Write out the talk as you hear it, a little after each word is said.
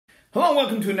Hello and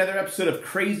welcome to another episode of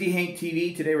Crazy Hank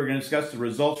TV. Today we're going to discuss the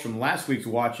results from last week's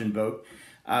Watch and Vote.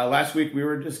 Last week we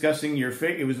were discussing the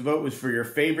vote was for your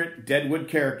favorite Deadwood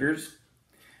characters,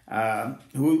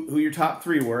 who your top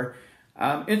three were.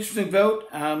 Interesting vote.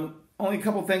 Only a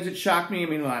couple things that shocked me. I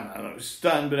mean, I was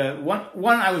stunned, but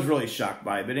one I was really shocked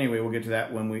by. But anyway, we'll get to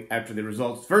that after the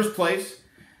results. First place,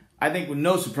 I think with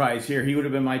no surprise here, he would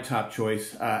have been my top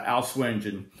choice, Al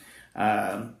Swearingen.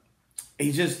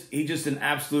 He's just an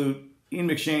absolute. Ian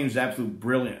McShane is absolutely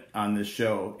brilliant on this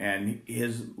show, and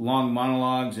his long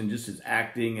monologues and just his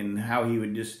acting and how he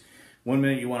would just, one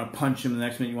minute you want to punch him, the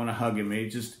next minute you want to hug him.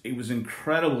 It was an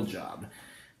incredible job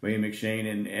by Ian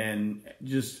McShane, and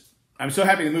just, I'm so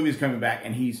happy the movie's coming back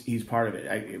and he's part of it.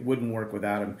 It wouldn't work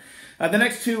without him. The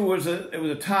next two was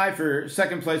a tie for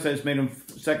second place. I just made them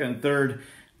second and third.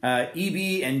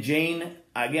 E.B. and Jane.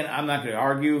 Again, I'm not going to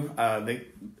argue. They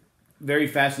very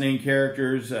fascinating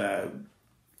characters.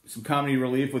 Some comedy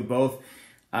relief with both.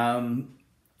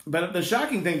 But the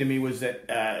shocking thing to me was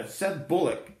that Seth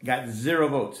Bullock got 0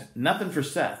 votes. Nothing for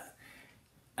Seth.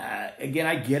 Again,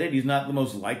 I get it. He's not the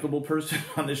most likable person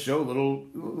on the show. A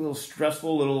little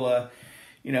stressful.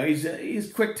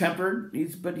 He's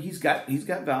quick-tempered. But he's got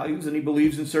values and he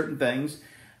believes in certain things.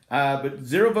 But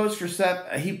 0 votes for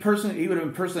Seth. He would have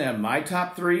been personally on my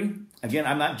top 3. Again,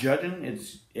 I'm not judging.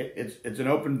 It's an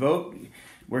open vote.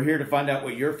 We're here to find out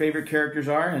what your favorite characters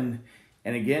are, and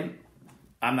again,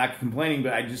 I'm not complaining,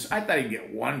 but I thought he'd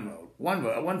get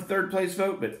one third place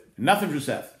vote, but nothing for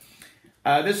Seth.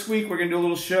 This week we're gonna do a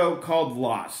little show called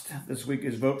Lost. This week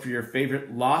is vote for your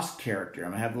favorite Lost character.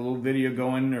 I'm gonna have a little video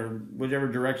going, or whichever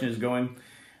direction is going.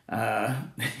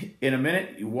 In a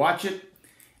minute, you watch it,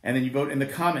 and then you vote in the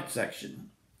comment section.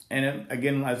 And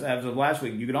again, as of last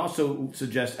week, you can also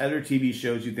suggest other TV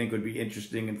shows you think would be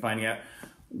interesting in finding out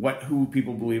who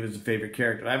people believe is a favorite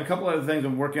character. I have a couple other things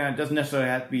I'm working on. It doesn't necessarily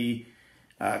have to be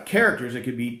characters. It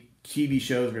could be TV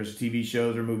shows versus TV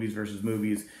shows or movies versus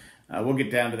movies. We'll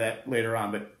get down to that later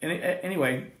on. But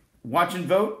anyway, watch and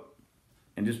vote,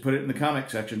 and just put it in the comment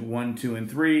section, 1, 2,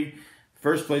 and 3.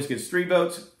 First place gets 3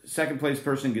 votes. Second place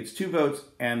person gets 2 votes.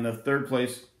 And your third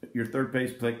place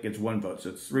pick gets 1 vote.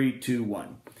 So it's 3, 2,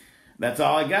 1. That's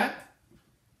all I got.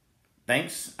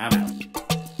 Thanks. I'm out.